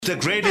The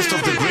greatest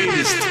of the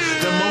greatest,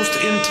 the most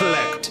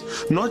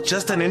intellect, not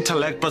just an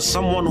intellect, but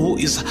someone who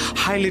is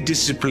highly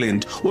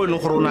disciplined,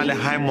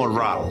 high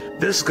morale.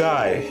 This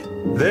guy,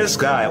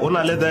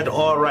 let that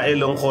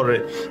aura,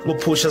 who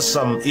pushes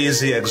some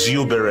easy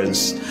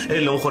exuberance,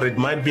 it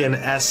might be an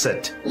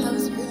asset.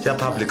 Yeah,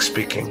 public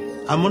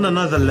speaking. I'm on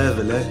another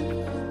level,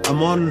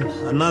 I'm on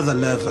another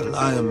level.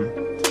 I am,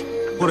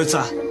 it's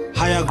a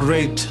higher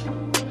grade,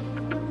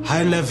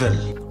 high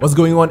level. What's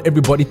going on,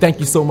 everybody? Thank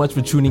you so much for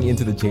tuning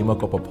into the J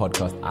Makopa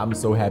podcast. I'm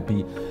so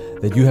happy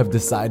that you have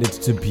decided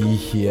to be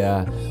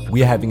here.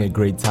 We are having a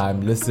great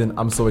time. Listen,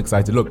 I'm so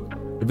excited. Look,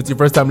 if it's your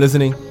first time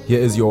listening, here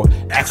is your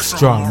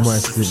extra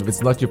mercy. If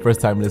it's not your first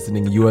time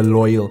listening, you are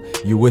loyal,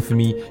 you're with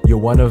me, you're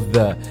one of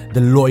the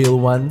loyal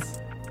ones.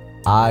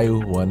 I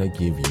want to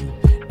give you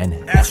an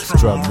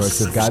extra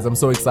mercy. Guys, I'm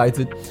so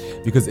excited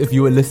because if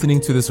you were listening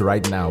to this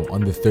right now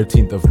on the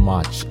 13th of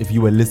March, if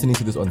you were listening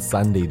to this on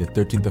Sunday, the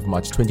 13th of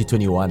March,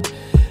 2021,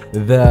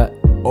 the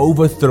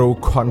Overthrow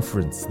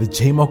Conference, the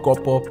J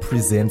Makopa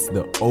presents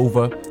the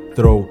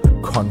Overthrow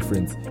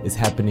Conference is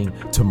happening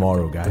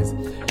tomorrow, guys.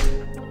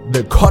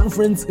 The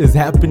conference is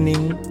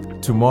happening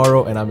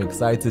tomorrow and I'm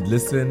excited.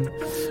 Listen,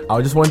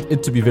 I just want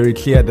it to be very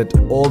clear that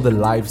all the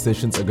live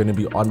sessions are going to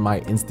be on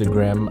my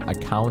Instagram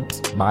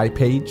account, my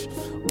page.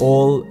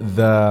 All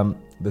the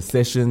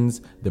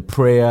sessions, the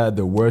prayer,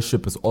 the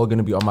worship is all going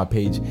to be on my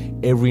page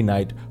every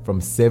night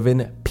from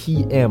 7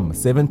 p.m.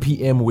 7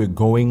 p.m. we're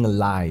going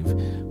live.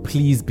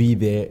 Please be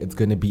there. It's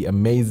going to be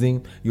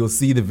amazing. You'll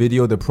see the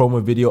video, the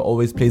promo video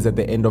always plays at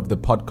the end of the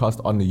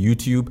podcast on the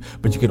YouTube,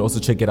 but you can also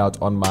check it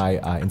out on my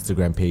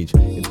Instagram page.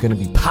 It's going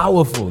to be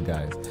powerful,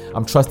 guys.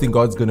 I'm trusting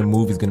God's going to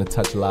move. He's going to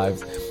touch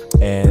lives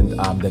and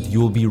that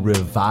you'll be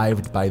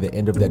revived by the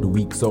end of that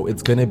week. So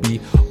it's going to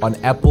be on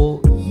Apple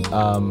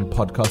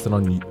podcast and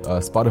on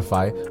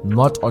Spotify,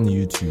 not on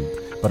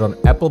YouTube, but on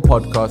Apple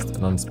Podcast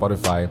and on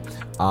Spotify.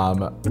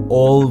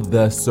 All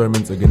the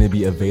sermons are going to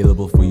be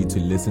available for you to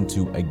listen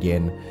to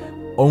again.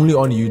 Only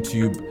on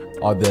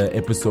YouTube are the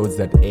episodes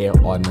that air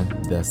on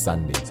the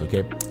Sundays,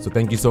 okay? So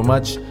thank you so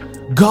much.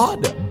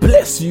 God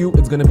bless you.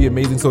 It's going to be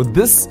amazing. So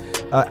this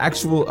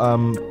actual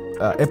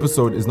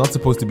episode is not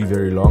supposed to be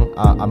very long.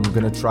 I'm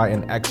going to try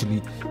and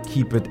actually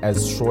keep it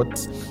as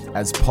short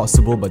as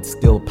possible, but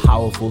still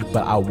powerful.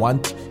 But I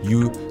want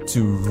you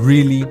to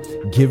really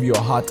give your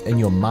heart and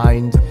your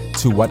mind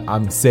to what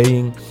I'm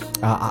saying.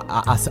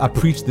 I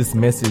preached this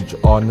message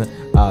on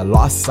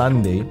last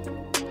Sunday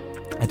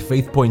at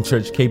Faith Point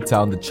Church, Cape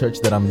Town, the church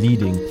that I'm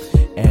leading.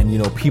 And,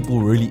 people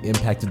were really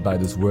impacted by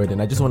this word.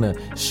 And I just want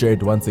to share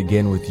it once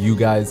again with you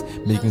guys,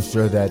 making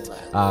sure that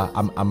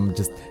I'm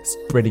just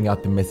spreading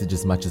out the message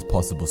as much as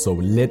possible. So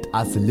let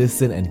us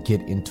listen and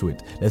get into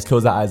it. Let's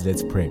close our eyes.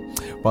 Let's pray.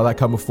 Father, I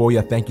come before you.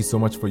 I thank you so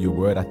much for your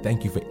word. I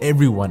thank you for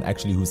everyone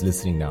actually who's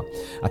listening now.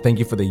 I thank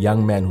you for the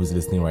young man who's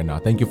listening right now.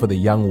 Thank you for the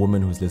young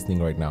woman who's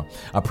listening right now.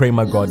 I pray,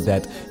 my God,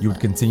 that you would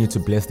continue to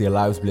bless their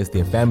lives, bless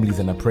their families.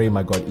 And I pray,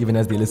 my God, even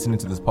as they're listening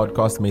to this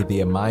podcast, may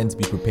their minds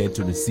be prepared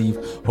to receive.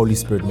 Holy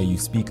Spirit, may you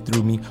speak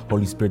through me.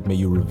 Holy Spirit, may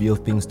you reveal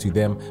things to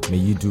them. May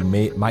you do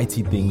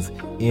mighty things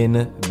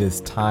in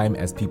this time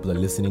as people are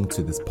listening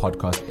to this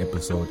podcast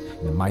episode.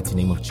 In the mighty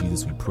name of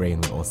Jesus, we pray,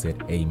 and we all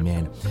said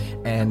amen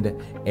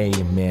and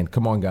amen.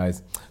 Come on,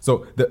 guys.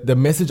 So the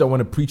message I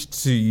want to preach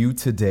to you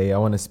today, I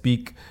want to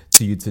speak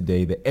to you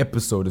today. The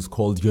episode is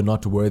called You're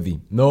Not Worthy.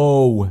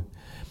 No,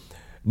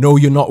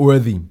 you're not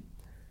worthy.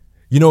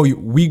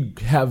 We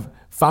have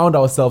found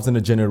ourselves in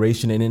a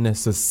generation and in a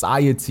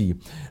society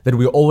that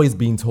we're always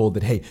being told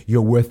that, hey,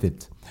 you're worth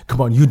it. Come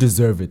on, you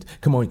deserve it.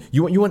 Come on,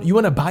 you want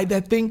to buy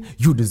that thing?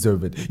 You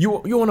deserve it. You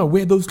want to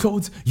wear those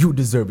clothes? You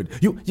deserve it.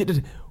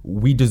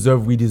 We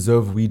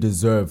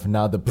deserve.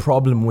 Now, the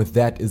problem with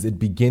that is it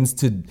begins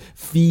to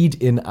feed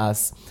in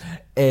us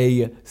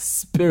a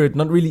spirit,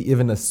 not really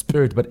even a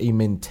spirit, but a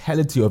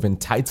mentality of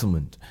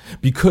entitlement.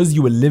 Because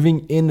you are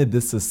living in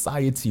this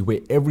society where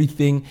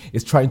everything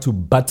is trying to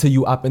butter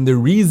you up. And the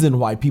reason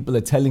why people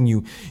are telling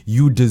you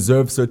you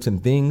deserve certain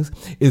things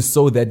is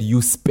so that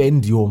you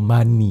spend your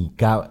money.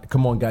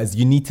 Come on, guys,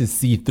 you need to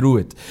see through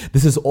it.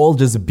 This is all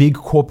just big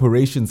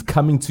corporations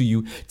coming to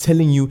you,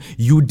 telling you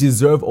you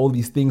deserve all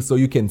these things so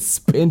you can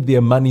spend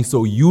their money,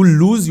 so you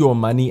lose your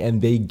money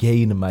and they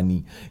gain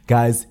money.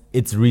 Guys,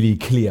 it's really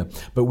clear,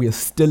 but we are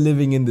still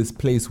living in this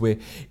place where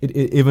it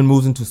even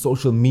moves into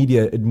social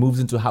media. It moves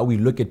into how we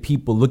look at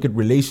people, look at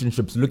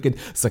relationships, look at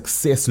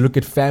success, look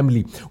at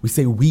family. We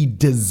say we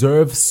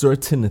deserve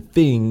certain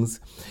things.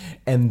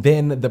 And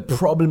then the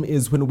problem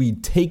is when we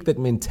take that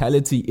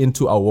mentality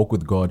into our walk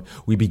with God,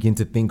 we begin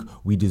to think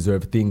we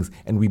deserve things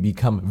and we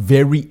become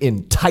very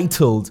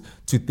entitled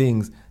to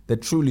things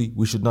that truly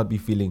we should not be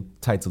feeling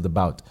entitled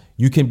about.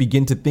 You can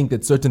begin to think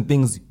that certain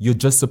things you're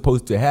just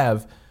supposed to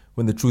have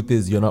when the truth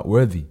is you're not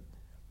worthy.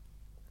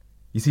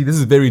 You see, this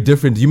is very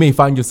different. You may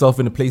find yourself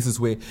in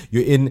places where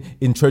you're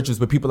in churches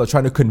where people are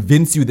trying to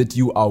convince you that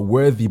you are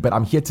worthy. But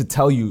I'm here to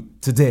tell you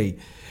today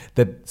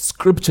that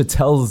scripture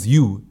tells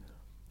you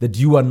that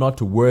you are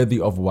not worthy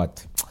of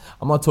what?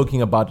 I'm not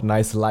talking about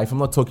nice life. I'm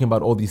not talking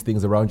about all these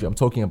things around you. I'm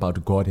talking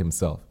about God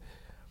himself.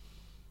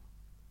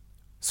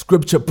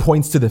 Scripture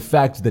points to the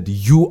fact that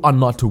you are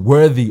not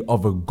worthy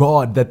of a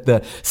God, that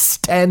the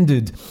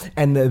standard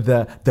and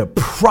the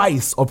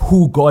price of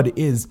who God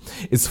is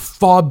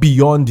far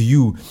beyond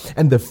you.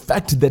 And the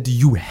fact that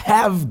you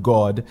have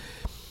God,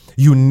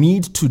 you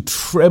need to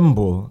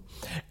tremble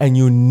and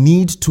you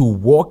need to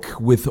walk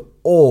with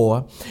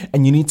awe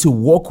and you need to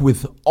walk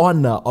with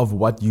honor of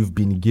what you've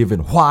been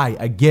given. Why?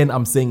 Again,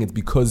 I'm saying it's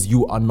because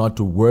you are not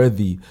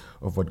worthy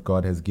of what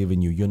God has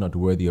given you. You're not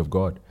worthy of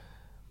God.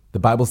 The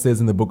Bible says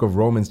in the book of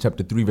Romans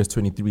chapter 3 verse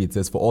 23, it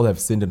says, for all have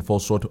sinned and fall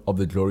short of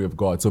the glory of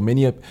God. So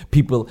many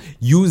people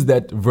use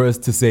that verse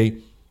to say,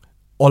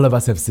 all of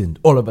us have sinned,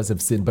 all of us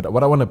have sinned. But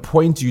what I want to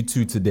point you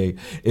to today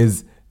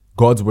is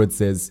God's word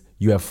says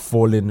you have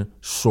fallen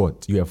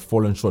short. You have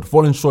fallen short.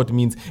 Fallen short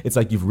means it's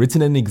like you've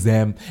written an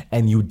exam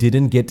and you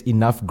didn't get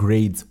enough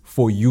grades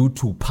for you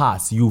to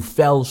pass. You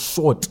fell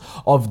short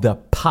of the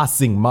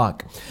passing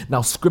mark.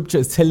 Now, scripture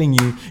is telling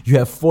you you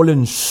have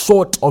fallen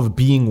short of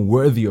being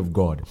worthy of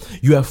God.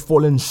 You have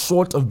fallen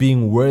short of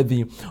being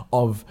worthy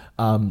of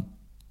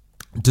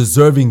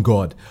deserving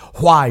God.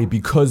 Why?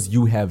 Because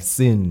you have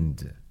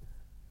sinned.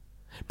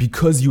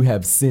 Because you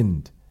have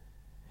sinned.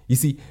 You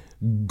see,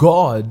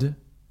 God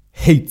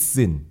hates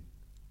sin,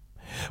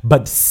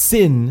 but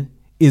sin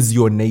is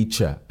your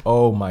nature.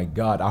 Oh my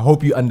God, I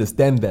hope you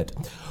understand that.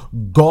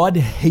 God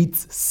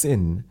hates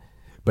sin,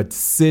 but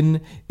sin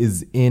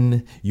is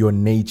in your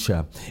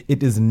nature.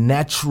 It is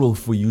natural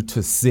for you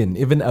to sin.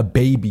 Even a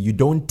baby, you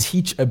don't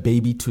teach a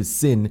baby to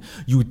sin.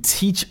 You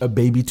teach a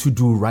baby to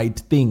do right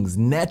things.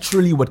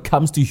 Naturally, what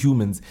comes to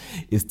humans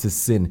is to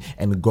sin,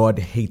 and God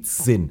hates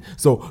sin.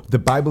 So the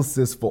Bible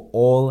says, for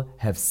all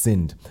have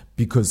sinned.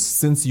 Because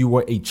since you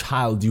were a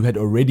child, you had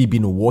already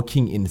been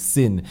walking in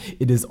sin.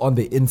 It is on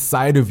the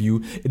inside of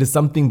you. It is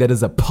something that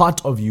is a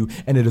part of you.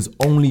 And it is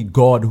only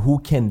God who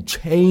can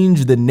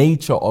change the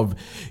nature of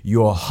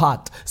your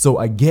heart. So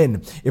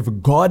again,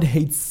 if God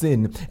hates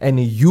sin and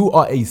you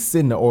are a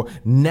sinner, or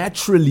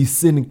naturally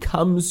sin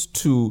comes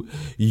to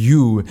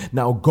you,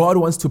 now God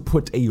wants to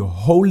put a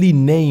holy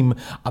name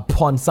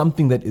upon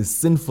something that is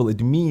sinful.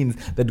 It means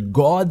that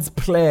God's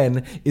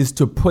plan is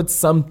to put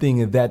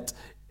something that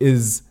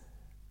is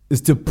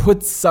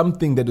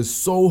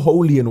so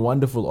holy and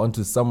wonderful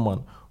onto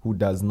someone who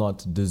does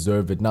not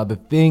deserve it. Now, the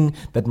thing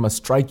that must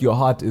strike your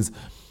heart is,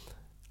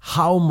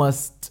 how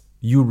must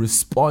you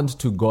respond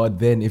to God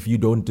then if you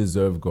don't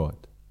deserve God?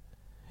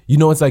 You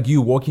know, it's like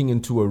you walking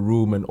into a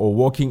room or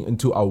walking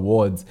into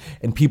awards,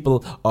 and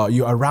people,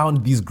 you're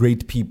around these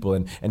great people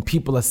and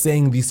people are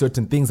saying these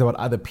certain things about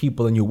other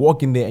people, and you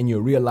walk in there and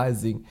you're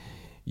realizing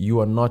you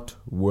are not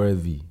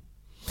worthy.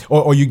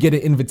 Or you get an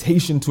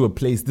invitation to a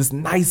place, this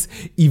nice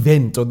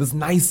event, or this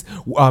nice,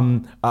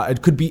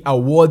 it could be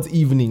awards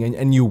evening,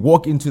 and you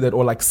walk into that,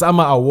 or like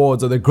summer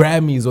awards or the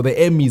Grammys or the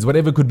Emmys,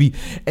 whatever it could be,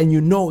 and you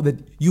know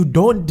that you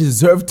don't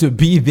deserve to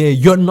be there.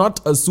 You're not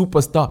a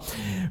superstar.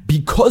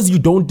 Because you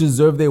don't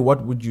deserve there,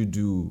 what would you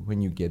do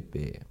when you get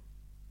there?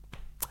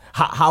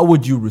 How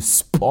would you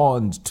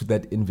respond to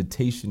that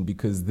invitation?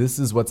 Because this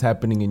is what's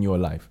happening in your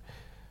life.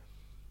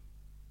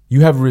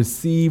 You have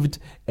received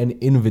an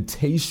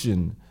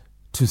invitation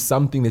to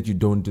something that you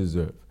don't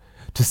deserve,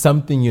 to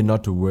something you're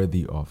not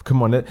worthy of.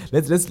 Come on, let's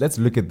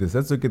look at this.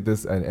 Let's look at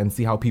this and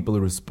see how people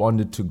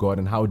responded to God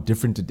and how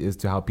different it is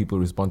to how people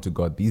respond to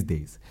God these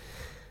days.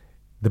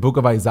 The book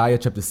of Isaiah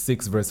chapter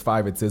 6 verse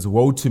 5, it says,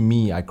 woe to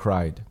me, I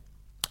cried.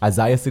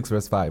 Isaiah 6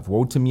 verse 5,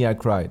 woe to me, I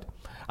cried.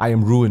 I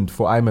am ruined,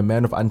 for I am a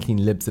man of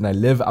unclean lips, and I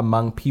live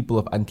among people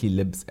of unclean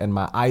lips, and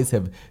my eyes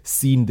have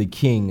seen the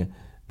King,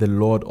 the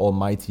Lord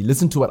Almighty.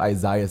 Listen to what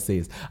Isaiah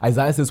says.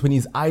 Isaiah says when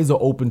his eyes are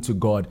open to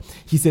God,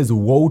 he says,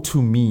 woe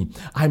to me,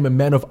 I'm a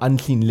man of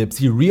unclean lips.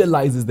 He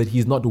realizes that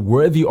he's not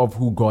worthy of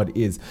who God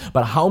is.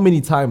 But how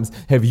many times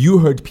have you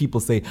heard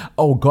people say,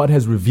 oh, God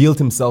has revealed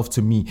himself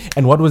to me?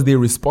 And what was their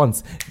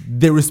response?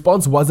 Their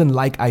response wasn't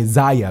like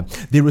Isaiah.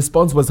 Their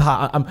response was,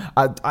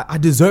 I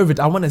deserve it.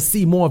 I want to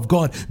see more of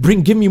God.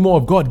 Give me more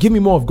of God. Give me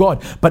more of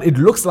God. But it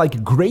looks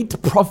like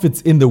great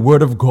prophets in the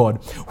word of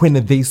God, when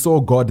they saw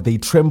God, they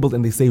trembled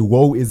and they say,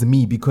 woe is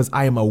me, because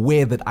I am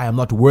aware that I am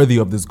not worthy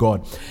of this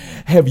God.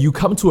 Have you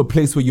come to a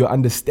place where you're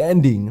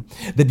understanding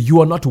that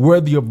you are not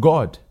worthy of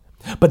God,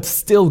 but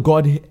still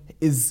God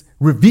is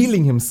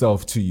revealing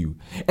himself to you?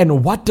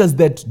 And what does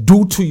that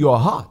do to your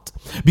heart?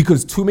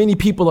 Because too many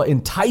people are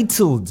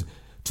entitled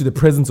to the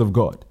presence of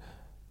God.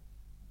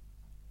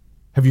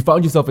 Have you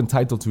found yourself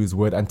entitled to his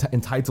word, and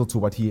entitled to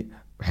what he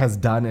has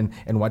done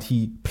and what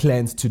he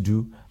plans to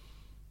do?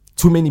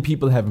 Too many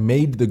people have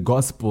made the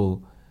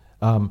gospel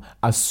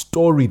a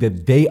story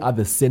that they are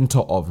the center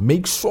of.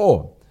 Make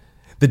sure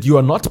that you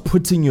are not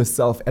putting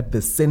yourself at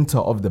the center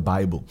of the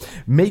Bible.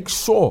 Make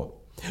sure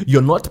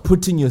you're not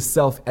putting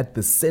yourself at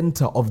the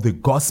center of the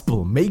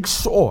gospel. Make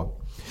sure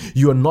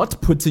You are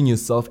not putting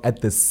yourself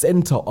at the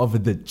center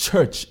of the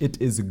church.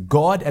 It is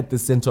God at the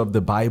center of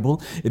the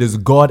Bible. It is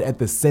God at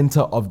the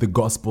center of the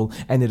gospel.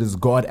 And it is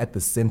God at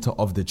the center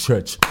of the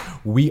church.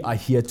 We are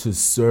here to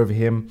serve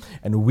him,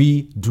 and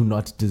we do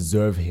not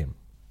deserve him.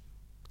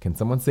 Can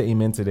someone say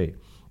amen today?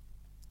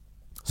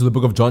 So the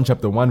book of John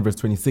chapter 1 verse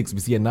 26, we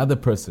see another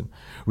person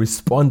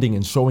responding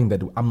and showing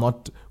that I'm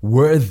not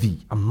worthy.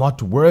 I'm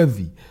not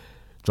worthy.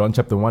 John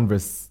chapter 1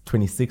 verse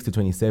 26 to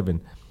 27.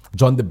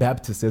 John the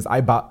Baptist says, I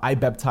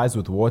baptize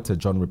with water,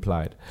 John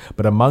replied.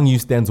 But among you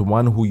stands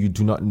one who you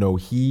do not know.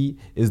 He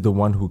is the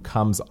one who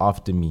comes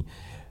after me,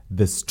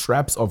 the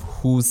straps of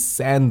whose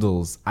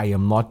sandals I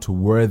am not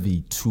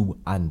worthy to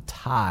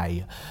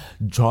untie.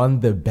 John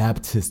the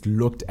Baptist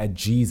looked at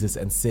Jesus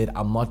and said,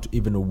 I'm not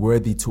even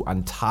worthy to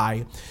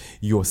untie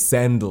your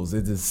sandals.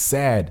 It is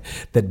sad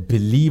that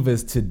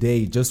believers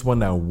today just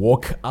want to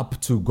walk up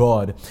to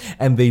God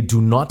and they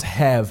do not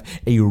have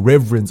a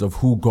reverence of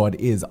who God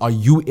is. Are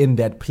you in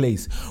that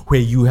place where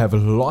you have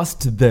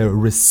lost the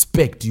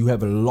respect, you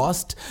have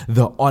lost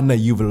the honor,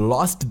 you've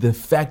lost the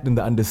fact and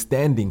the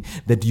understanding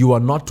that you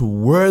are not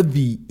worthy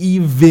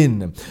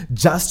even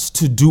just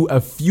to do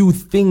a few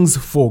things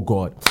for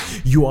God?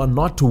 You are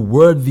not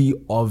worthy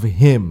of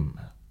him.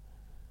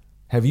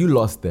 Have you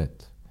lost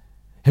that?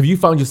 Have you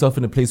found yourself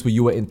in a place where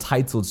you are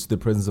entitled to the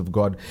presence of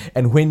God?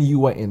 And when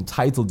you are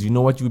entitled, you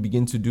know what you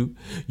begin to do?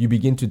 You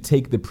begin to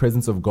take the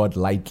presence of God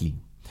lightly.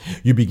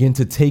 You begin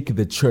to take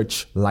the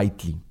church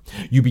lightly.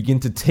 You begin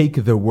to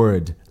take the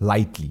word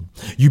lightly.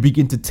 You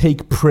begin to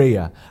take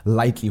prayer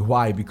lightly.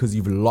 Why? Because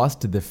you've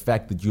lost the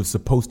fact that you're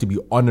supposed to be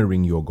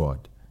honoring your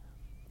God,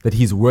 that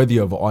he's worthy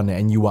of honor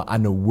and you are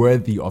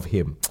unworthy of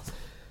him.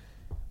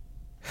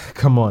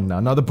 Come on now.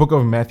 Now the book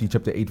of Matthew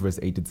chapter 8 verse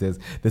 8, it says,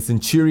 the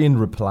centurion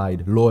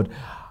replied, Lord,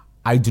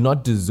 I do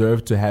not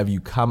deserve to have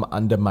you come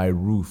under my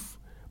roof,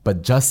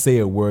 but just say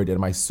a word and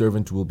my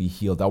servant will be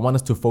healed. I want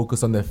us to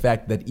focus on the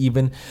fact that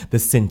even the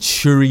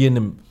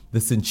centurion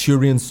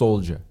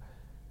soldier,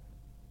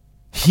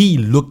 he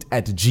looked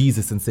at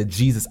Jesus and said,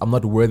 Jesus, I'm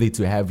not worthy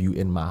to have you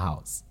in my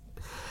house.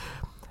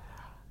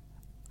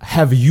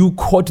 Have you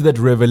caught that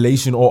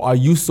revelation, or are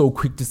you so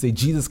quick to say,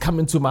 Jesus, come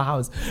into my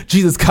house.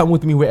 Jesus, come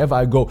with me wherever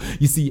I go.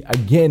 You see,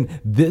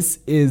 again, this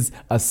is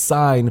a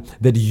sign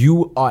that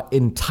you are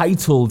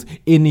entitled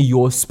in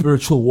your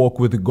spiritual walk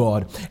with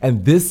God.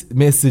 And this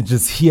message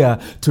is here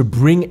to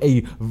bring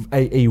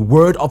a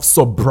word of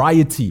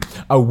sobriety,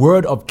 a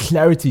word of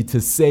clarity to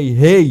say,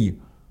 hey,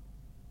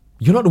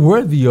 you're not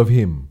worthy of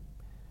him.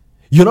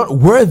 You're not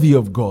worthy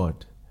of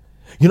God.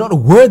 You're not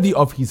worthy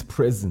of his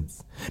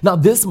presence. Now,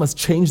 this must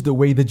change the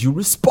way that you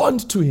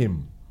respond to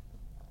him.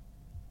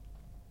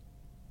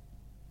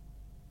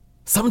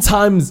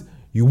 Sometimes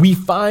we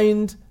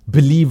find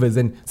believers,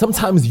 and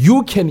sometimes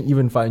you can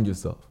even find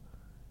yourself.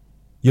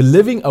 You're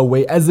living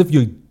away as if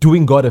you're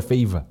doing God a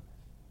favor.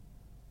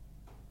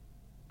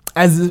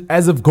 As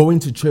if going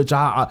to church,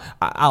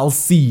 I'll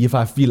see if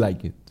I feel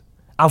like it.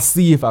 I'll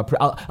see if I pray.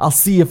 I'll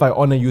see if I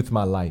honor you with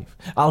my life.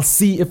 I'll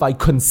see if I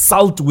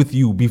consult with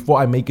you before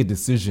I make a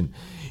decision.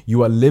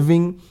 You are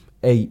living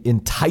a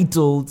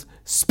entitled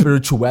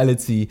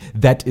spirituality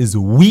that is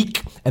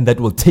weak and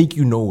that will take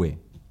you nowhere.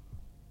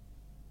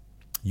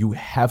 You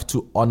have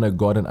to honor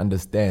God and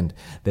understand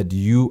that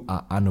you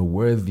are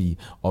unworthy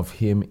of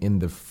him in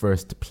the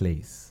first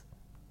place.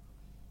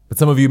 But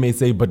some of you may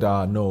say, but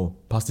no,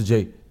 Pastor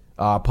J,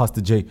 I've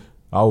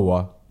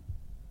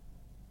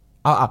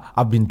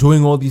been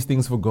doing all these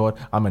things for God.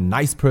 I'm a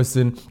nice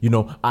person. You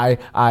know,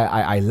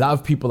 I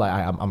love people.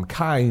 I'm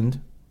kind.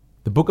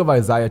 The book of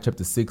Isaiah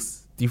chapter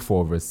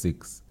 64 verse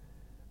 6.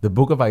 The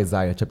book of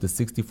Isaiah chapter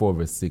 64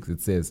 verse 6.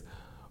 It says,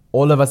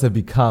 all of us have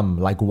become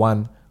like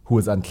one who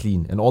is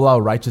unclean, and all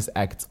our righteous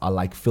acts are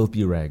like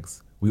filthy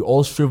rags. We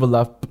all shrivel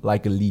up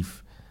like a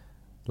leaf.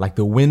 Like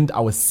the wind,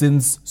 our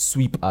sins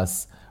sweep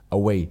us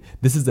away.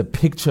 This is a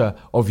picture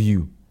of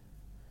you.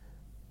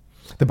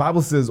 The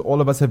Bible says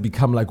all of us have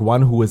become like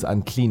one who is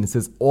unclean. It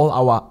says all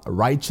our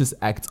righteous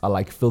acts are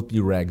like filthy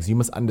rags. You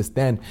must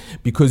understand,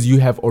 because you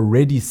have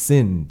already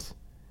sinned,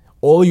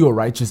 all your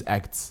righteous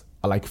acts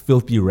are like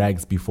filthy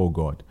rags before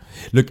God.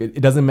 Look,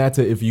 it doesn't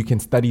matter if you can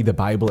study the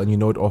Bible and you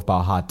know it off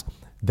by heart.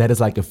 That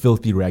is like a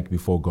filthy rag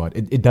before God.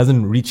 It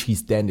doesn't reach his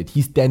standard.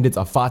 His standards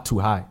are far too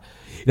high.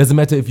 It doesn't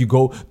matter if you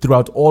go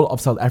throughout all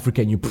of South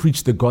Africa and you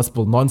preach the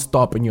gospel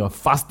nonstop and you're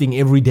fasting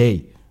every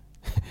day.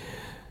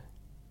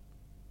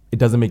 It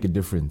doesn't make a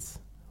difference.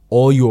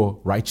 All your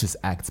righteous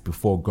acts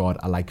before God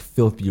are like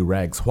filthy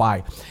rags.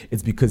 Why?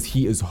 It's because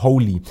he is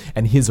holy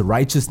and his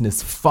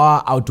righteousness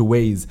far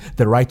outweighs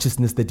the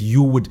righteousness that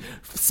you would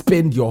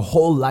spend your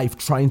whole life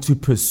trying to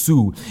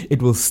pursue.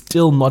 It will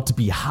still not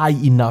be high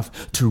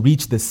enough to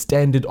reach the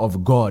standard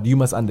of God. You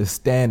must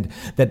understand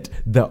that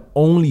the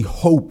only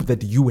hope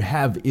that you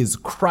have is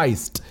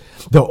Christ.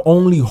 The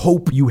only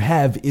hope you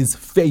have is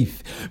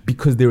faith,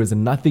 because there is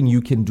nothing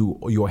you can do.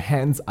 Your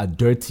hands are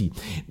dirty.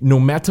 No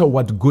matter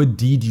what good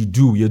deed you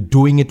do, you're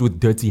doing it with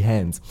dirty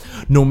hands.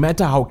 No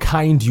matter how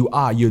kind you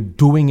are, you're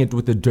doing it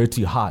with a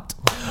dirty heart.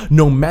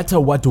 No matter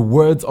what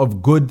words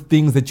of good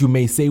things that you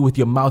may say with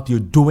your mouth, you're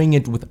doing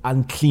it with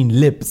unclean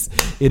lips.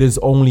 It is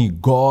only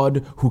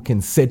God who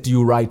can set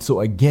you right. So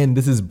again,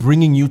 this is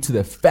bringing you to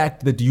the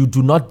fact that you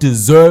do not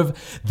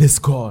deserve this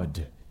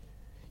God.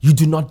 You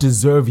do not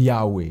deserve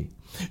Yahweh.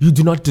 You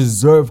do not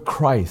deserve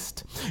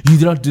Christ. You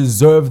do not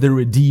deserve the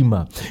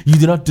Redeemer. You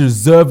do not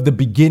deserve the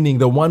beginning,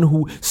 the one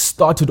who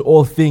started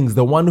all things,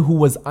 the one who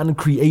was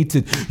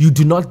uncreated. You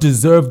do not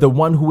deserve the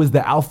one who is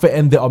the Alpha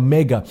and the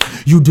Omega.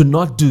 You do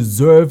not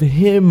deserve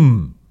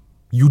him.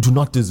 You do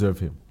not deserve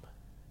him.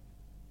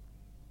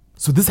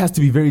 So this has to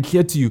be very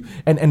clear to you.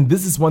 And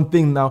this is one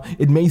thing now,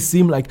 it may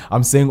seem like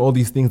I'm saying all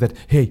these things that,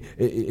 hey,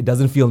 it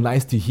doesn't feel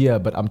nice to hear,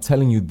 but I'm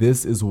telling you,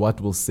 this is what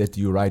will set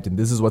you right. And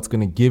this is what's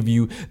going to give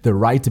you the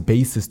right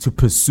basis to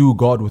pursue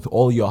God with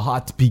all your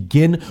heart.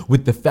 Begin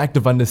with the fact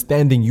of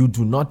understanding you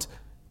do not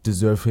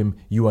deserve him.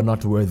 You are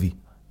not worthy.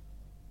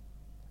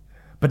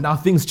 But now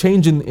things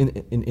change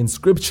in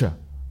scripture.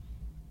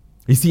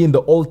 You see, in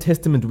the Old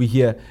Testament, we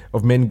hear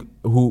of men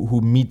who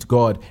meet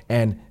God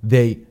and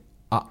they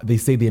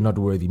say they're not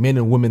worthy. Men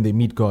and women, they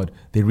meet God,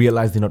 they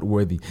realize they're not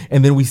worthy.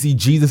 And then we see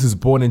Jesus is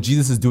born and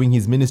Jesus is doing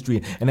his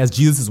ministry. And as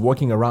Jesus is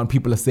walking around,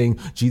 people are saying,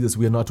 Jesus,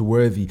 we are not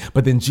worthy.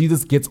 But then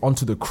Jesus gets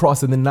onto the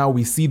cross, and then now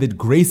we see that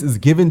grace is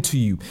given to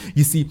you.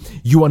 You see,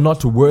 you are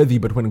not worthy,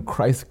 but when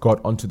Christ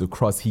got onto the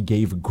cross, he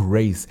gave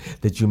grace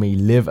that you may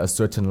live a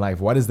certain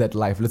life. What is that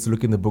life? Let's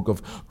look in the book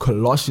of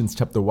Colossians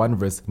chapter 1,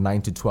 verse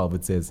 9 to 12.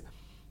 It says,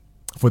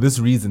 for this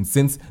reason,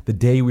 since the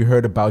day we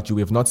heard about you,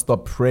 we have not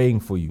stopped praying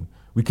for you.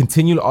 We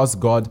continue to ask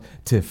God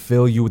to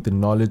fill you with the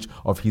knowledge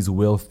of his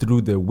will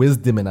through the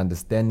wisdom and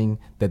understanding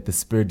that the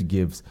Spirit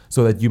gives,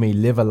 so that you may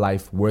live a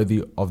life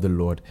worthy of the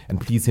Lord and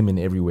please him in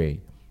every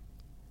way.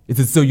 It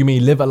says, so you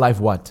may live a life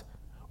what?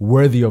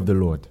 Worthy of the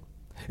Lord.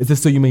 It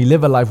says, so you may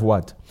live a life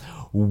what?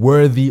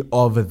 Worthy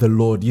of the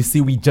Lord. You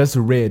see, we just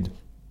read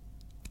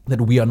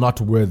that we are not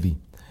worthy,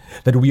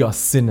 that we are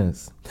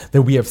sinners,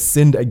 that we have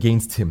sinned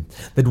against him,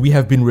 that we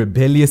have been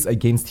rebellious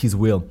against his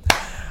will.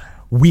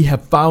 We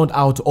have found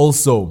out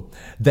also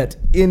that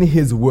in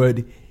his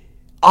word,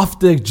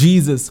 after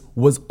Jesus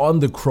was on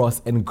the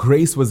cross and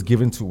grace was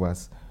given to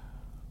us,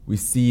 we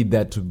see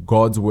that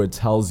God's word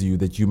tells you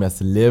that you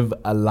must live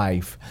a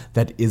life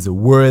that is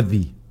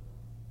worthy.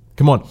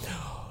 Come on.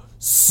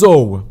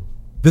 So,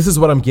 this is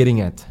what I'm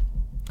getting at.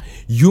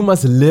 You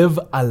must live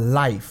a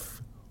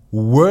life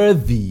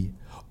worthy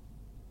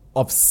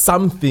of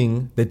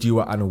something that you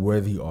are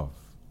unworthy of.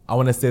 I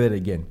want to say that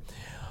again.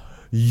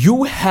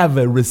 You have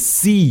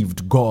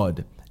received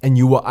God and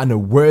you are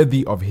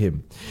unworthy of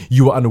him.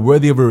 You are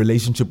unworthy of a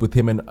relationship with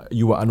him and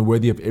you are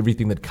unworthy of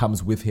everything that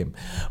comes with him.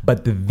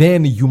 But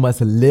then you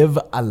must live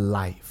a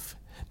life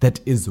that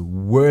is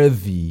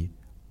worthy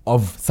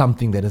of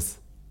something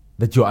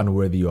that you're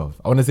unworthy of.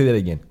 I want to say that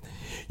again.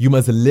 You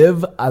must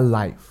live a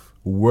life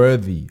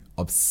worthy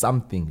of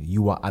something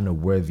you are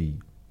unworthy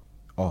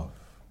of.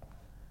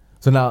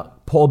 So now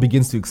Paul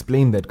begins to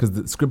explain that, because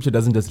the scripture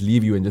doesn't just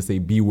leave you and just say,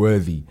 be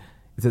worthy.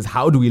 It says,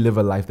 how do we live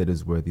a life that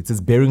is worthy? It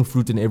says, bearing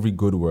fruit in every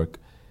good work.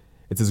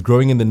 It says,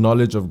 growing in the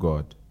knowledge of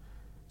God.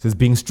 It says,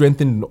 being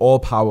strengthened in all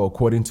power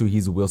according to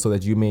his will, so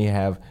that you may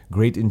have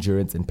great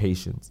endurance and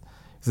patience.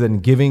 It says,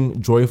 and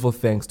giving joyful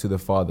thanks to the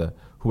Father,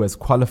 who has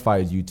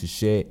qualified you to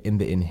share in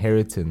the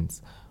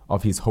inheritance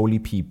of his holy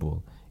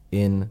people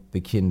in the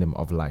kingdom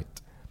of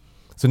light.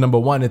 So number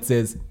one, it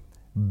says,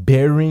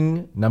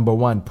 point number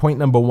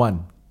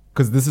one,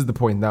 because this is the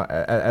point. Now,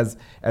 as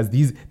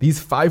these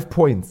 5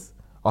 points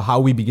or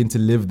how we begin to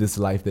live this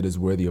life that is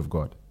worthy of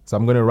God. So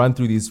I'm going to run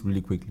through these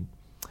really quickly.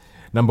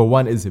 Number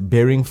one is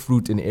bearing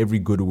fruit in every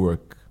good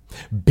work.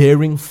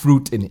 Bearing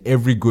fruit in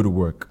every good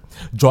work.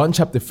 John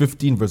chapter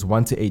 15 verse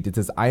 1 to 8, it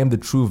says, I am the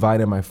true vine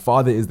and my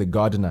Father is the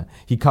gardener.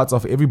 He cuts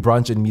off every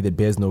branch in me that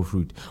bears no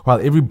fruit, while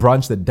every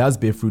branch that does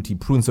bear fruit he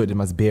prunes so it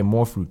must bear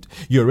more fruit.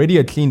 You already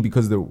are clean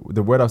because the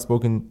word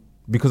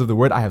because of the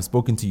word I have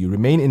spoken to you.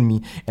 Remain in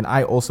me, and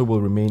I also will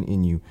remain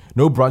in you.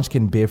 No branch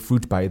can bear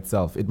fruit by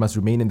itself. It must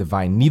remain in the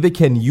vine. Neither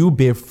can you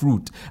bear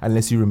fruit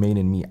unless you remain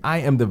in me. I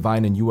am the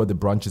vine, and you are the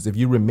branches. If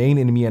you remain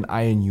in me and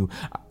I in you,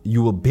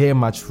 you will bear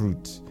much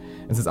fruit.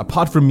 And says,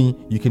 apart from me,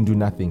 you can do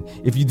nothing.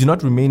 If you do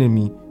not remain in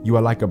me, you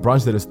are like a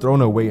branch that is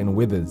thrown away and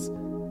withers.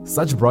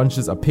 Such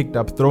branches are picked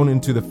up, thrown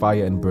into the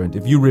fire and burnt.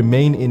 If you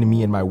remain in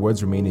me and my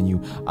words remain in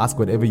you, ask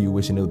whatever you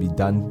wish and it will be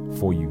done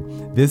for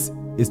you. This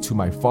is to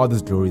my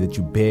Father's glory that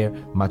you bear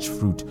much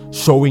fruit,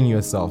 showing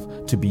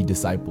yourself to be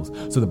disciples.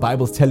 So the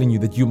Bible's telling you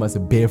that you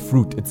must bear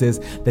fruit. It says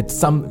that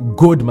some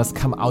good must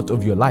come out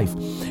of your life.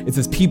 It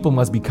says people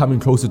must be coming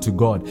closer to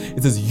God.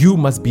 It says you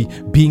must be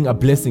being a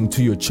blessing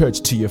to your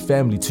church, to your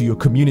family, to your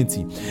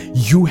community.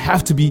 You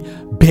have to be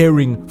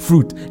bearing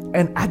fruit.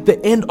 And at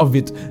the end of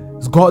it,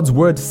 God's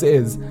word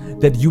says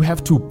that you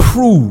have to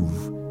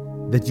prove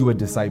that you are a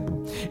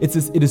disciple. It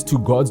says it is to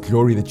God's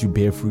glory that you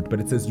bear fruit, but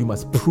it says you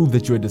must prove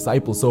that you're a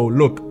disciple. So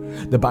look,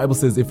 the Bible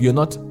says if you're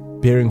not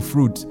bearing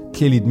fruit,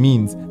 clearly it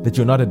means that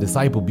you're not a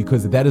disciple,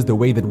 because that is the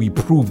way that we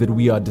prove that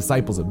we are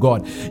disciples of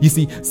God. You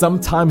see,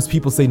 sometimes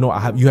people say, no,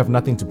 you have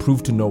nothing to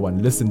prove to no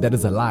one. Listen, that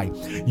is a lie.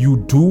 You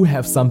do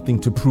have something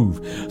to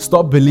prove.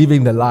 Stop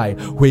believing the lie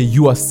where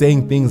you are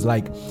saying things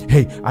like,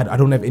 hey, I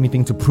don't have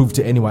anything to prove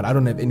to anyone. I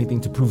don't have anything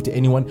to prove to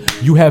anyone.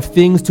 You have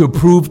things to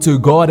prove to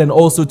God and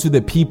also to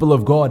the people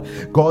of God.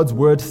 God's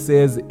word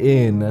says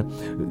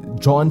in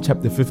John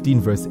chapter 15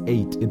 verse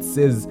 8, it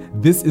says,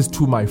 this is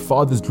to my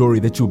Father's glory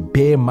that you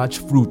bear much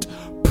fruit,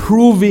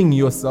 proving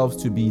yourselves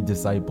to be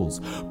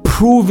disciples.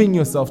 Proving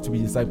yourself to be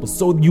disciples.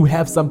 So you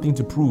have something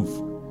to prove.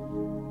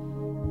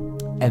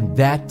 And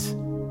that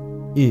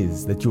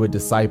is that you're a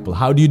disciple.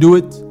 How do you do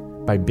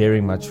it? By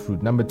bearing much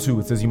fruit. Number 2,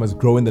 it says you must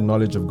grow in the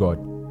knowledge of God.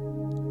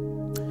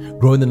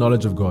 Grow in the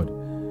knowledge of God.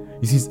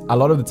 You see, a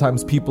lot of the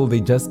times people,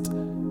 they just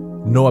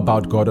know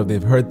about God, or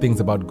they've heard things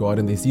about God,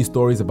 and they see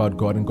stories about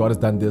God, and God has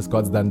done this,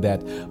 God's done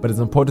that. But it's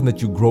important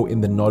that you grow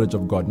in the knowledge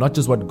of God, not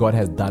just what God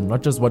has done,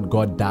 not just what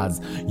God does.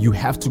 You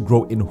have to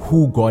grow in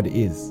who God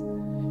is.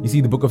 You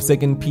see, the book of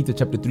 2 Peter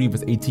chapter 3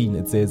 verse 18,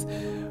 it says,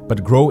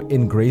 but grow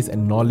in grace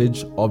and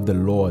knowledge of the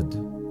Lord.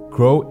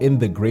 Grow in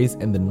the grace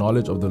and the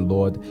knowledge of the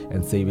Lord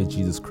and Savior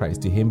Jesus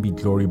Christ. To him be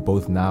glory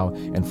both now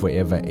and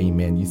forever.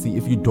 Amen. You see,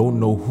 if you don't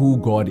know who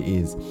God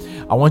is,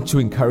 I want to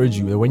encourage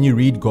you that when you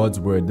read God's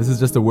word, this is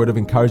just a word of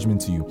encouragement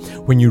to you.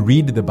 When you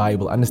read the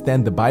Bible,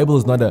 understand the Bible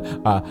is not a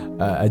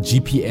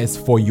GPS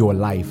for your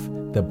life.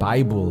 The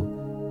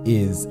Bible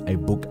is a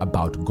book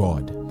about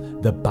God.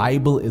 The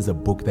Bible is a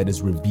book that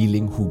is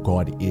revealing who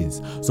God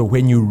is. So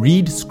when you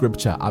read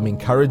scripture, I'm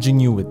encouraging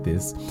you with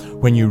this.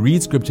 When you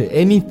read scripture,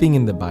 anything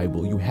in the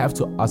Bible, you have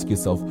to ask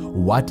yourself,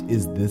 what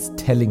is this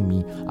telling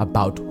me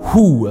about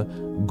who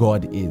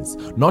God is?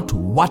 Not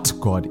what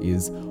God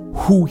is,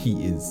 who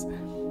he is.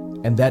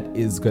 And that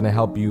is going to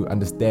help you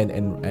understand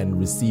and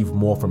receive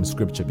more from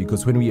scripture.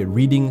 Because when we are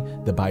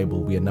reading the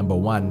Bible, we are number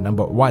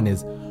one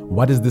is,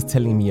 what is this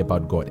telling me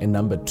about God? And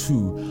number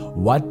 2,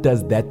 what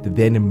does that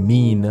then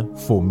mean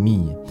for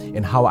me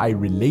and how I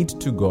relate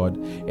to God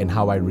and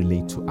how I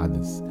relate to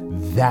others?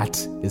 That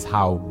is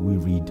how we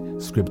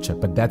read scripture.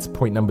 But that's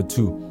point number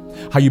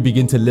 2, how you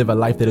begin to live a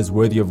life that is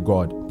worthy of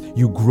God.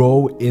 You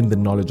grow in the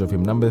knowledge of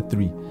him. Number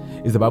 3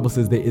 is the Bible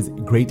says there is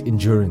great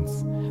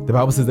endurance. The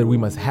Bible says that we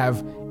must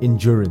have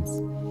endurance.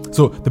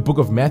 So the book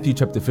of Matthew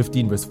chapter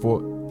 15 verse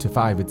 4 to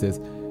 5, it says,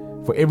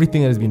 for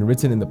everything that has been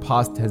written in the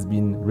past has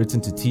been written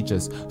to teach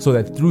us, so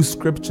that through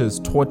scriptures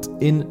taught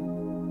in,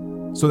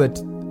 so that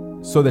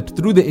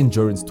through the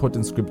endurance taught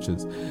in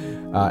scriptures,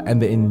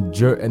 and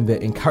the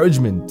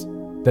encouragement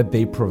that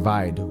they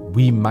provide,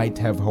 we might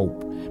have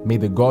hope. May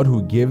the God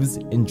who gives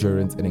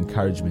endurance and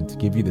encouragement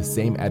give you the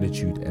same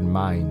attitude and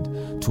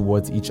mind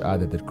towards each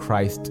other that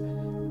Christ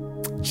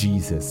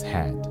Jesus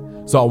had.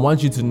 So I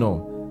want you to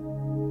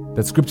know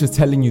that scripture is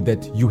telling you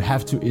that you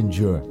have to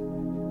endure.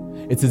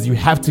 It says you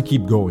have to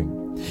keep going.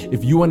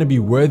 If you want to be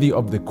worthy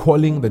of the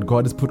calling that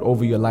God has put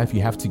over your life,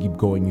 you have to keep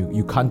going.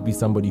 You can't be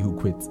somebody who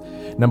quits.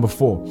 Number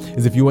 4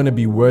 is, if you want to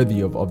be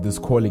worthy of this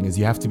calling, is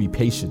you have to be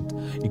patient.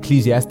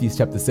 Ecclesiastes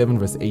chapter 7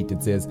 verse 8,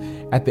 it says,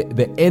 at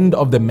the end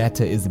of the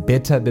matter is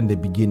better than the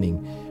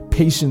beginning.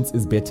 Patience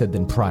is better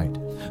than pride.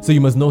 So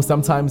you must know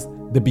sometimes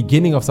the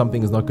beginning of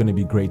something is not going to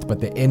be great,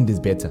 but the end is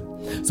better.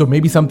 So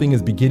maybe something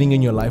is beginning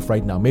in your life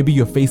right now. Maybe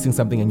you're facing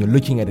something and you're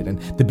looking at it and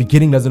the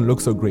beginning doesn't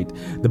look so great.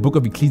 The book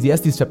of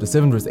Ecclesiastes chapter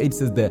 7 verse 8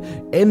 says the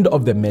end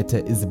of the matter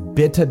is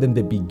better than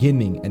the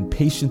beginning, and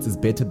patience is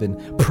better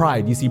than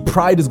pride. You see,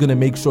 pride is going to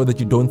make sure that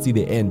you don't see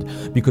the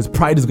end, because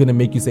pride is going to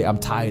make you say, I'm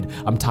tired,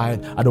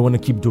 I don't want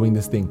to keep doing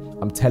this thing.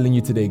 I'm telling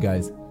you today,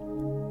 guys,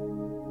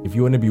 if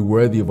you want to be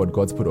worthy of what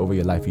God's put over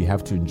your life, you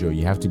have to endure.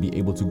 You have to be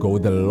able to go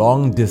the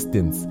long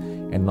distance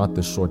and not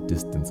the short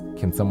distance.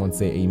 Can someone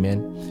say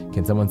amen?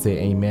 Can someone say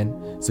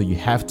amen? So you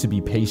have to be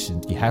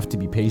patient. You have to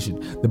be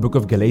patient. The book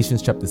of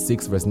Galatians chapter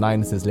 6 verse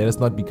 9 says, let us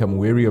not become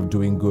weary of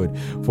doing good,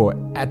 for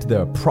at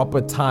the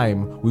proper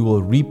time we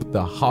will reap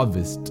the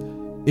harvest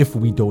if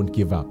we don't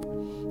give up.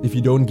 If you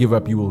don't give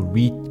up, you will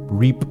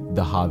reap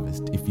the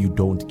harvest if you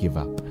don't give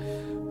up.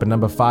 But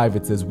number 5,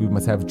 it says we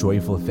must have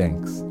joyful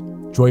thanks.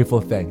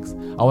 Joyful thanks.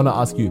 I want to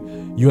ask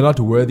you, you're not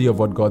worthy of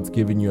what God's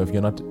given you if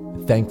you're not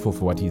thankful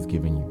for what he's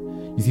given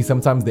you. You see,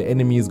 sometimes the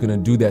enemy is going to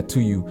do that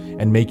to you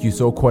and make you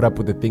so caught up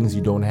with the things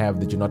you don't have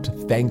that you're not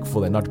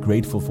thankful and not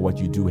grateful for what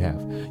you do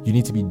have. You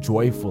need to be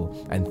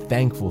joyful and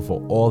thankful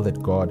for all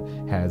that God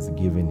has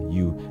given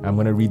you. I'm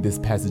going to read this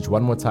passage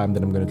one more time,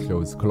 then I'm going to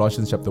close.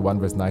 Colossians chapter 1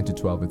 verse 9 to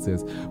 12, it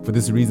says, for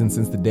this reason,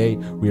 since the day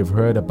we have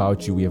heard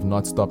about you, we have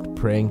not stopped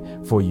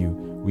praying for you.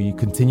 We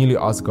continually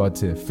ask God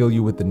to fill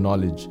you with the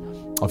knowledge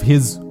of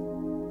his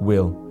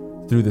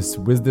will through this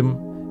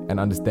wisdom and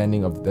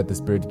understanding of that the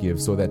Spirit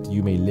gives, so that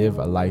you may live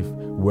a life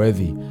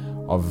worthy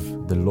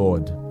of the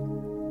Lord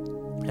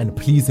and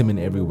please him in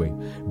every way,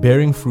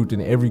 bearing fruit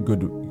in every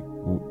good.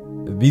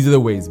 These are the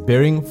ways: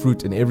 bearing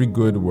fruit in every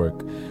good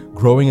work,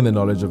 growing in the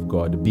knowledge of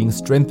God, being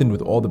strengthened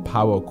with all the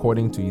power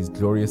according to his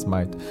glorious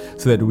might,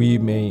 so that we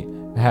may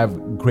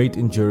have great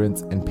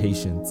endurance and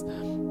patience.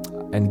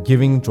 and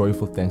giving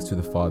joyful thanks to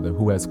the Father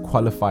who has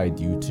qualified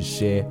you to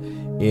share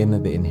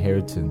in the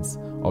inheritance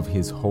of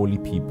his holy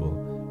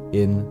people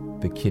in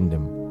the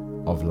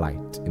kingdom of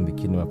light. In the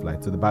kingdom of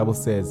light. So the Bible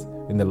says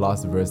in the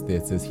last verse there,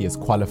 it says he has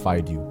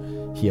qualified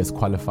you. He has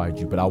qualified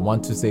you. But I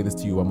want to say this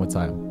to you one more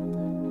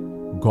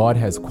time. God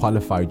has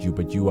qualified you,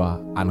 but you are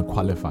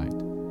unqualified.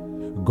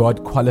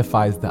 God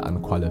qualifies the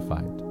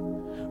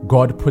unqualified.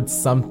 God puts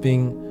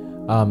something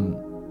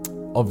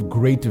of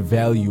great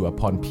value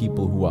upon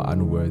people who are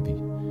unworthy.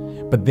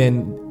 But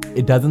then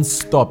it doesn't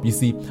stop. You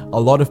see, a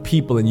lot of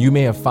people, and you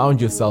may have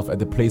found yourself at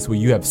the place where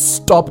you have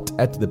stopped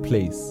at the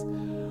place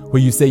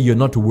where you say you're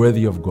not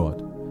worthy of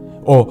God.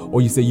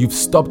 Or you say you've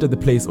stopped at the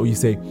place, or you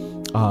say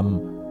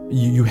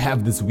you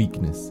have this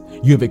weakness.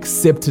 You have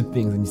accepted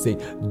things and you say,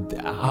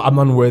 I'm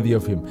unworthy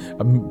of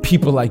him.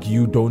 People like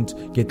you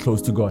don't get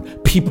close to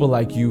God. People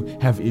like you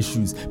have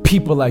issues.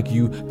 People like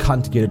you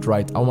can't get it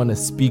right. I want to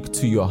speak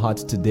to your heart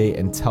today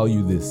and tell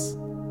you this.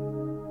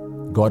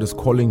 God is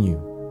calling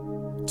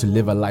you to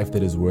live a life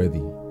that is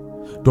worthy.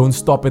 Don't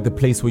stop at the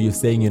place where you're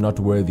saying you're not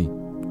worthy.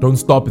 Don't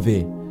stop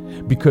there,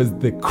 because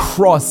the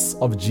cross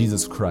of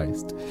Jesus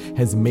Christ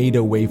has made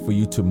a way for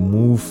you to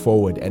move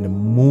forward and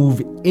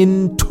move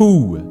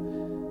into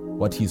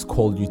what he's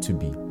called you to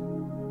be.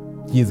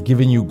 He has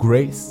given you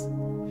grace.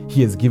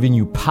 He has given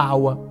you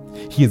power.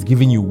 He has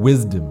given you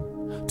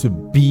wisdom to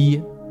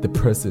be the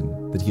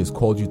person that he has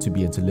called you to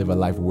be and to live a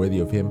life worthy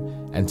of him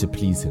and to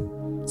please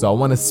him. So I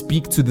want to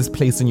speak to this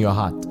place in your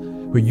heart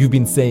where you've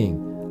been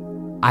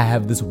saying, I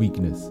have this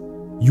weakness.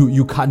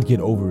 You can't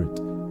get over it.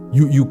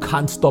 You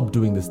can't stop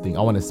doing this thing.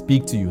 I want to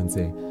speak to you and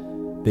say,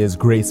 there's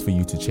grace for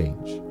you to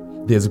change.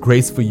 There's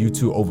grace for you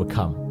to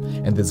overcome.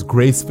 And there's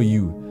grace for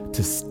you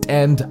to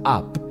stand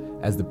up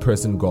as the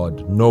person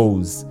God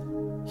knows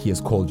he has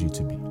called you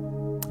to be.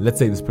 Let's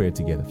say this prayer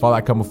together. Father,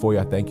 I come before you.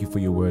 I thank you for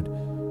your word.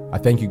 I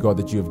thank you, God,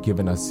 that you have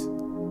given us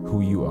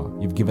who you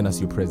are. You've given us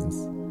your presence.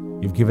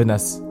 You've given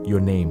us your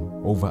name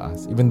over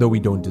us, even though we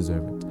don't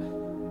deserve it.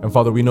 And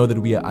Father, we know that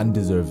we are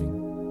undeserving.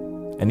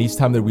 And each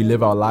time that we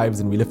live our lives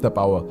and we lift up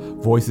our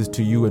voices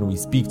to you and we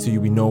speak to you,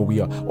 we know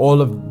we are,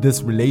 all of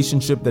this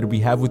relationship that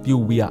we have with you,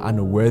 we are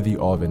unworthy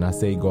of. And I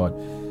say, God,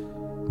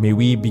 may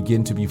we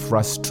begin to be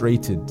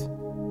frustrated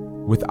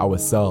with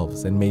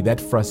ourselves. And may that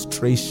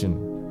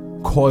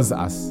frustration cause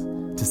us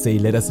to say,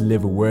 let us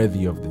live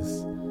worthy of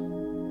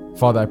this.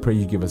 Father, I pray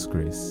you give us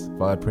grace.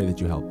 Father, I pray that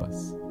you help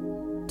us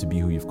to be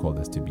who you've called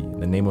us to be. In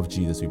the name of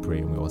Jesus we pray,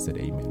 and we all said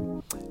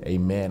amen.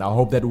 Amen. I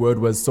hope that word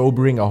was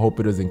sobering. I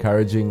hope it was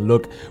encouraging.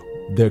 Look,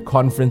 the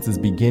conference is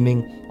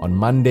beginning on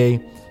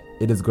Monday.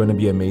 It is going to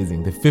be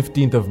amazing. The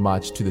 15th of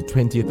March to the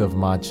 20th of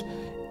March,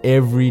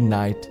 every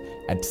night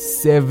at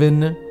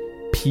 7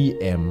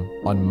 p.m.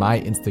 on my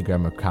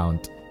Instagram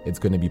account. It's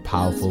going to be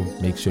powerful.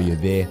 Make sure you're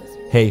there.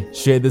 Hey,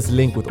 share this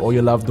link with all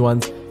your loved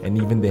ones and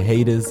even the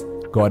haters.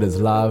 God is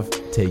love.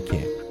 Take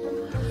care.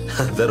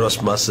 That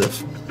was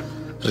massive.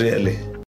 Really.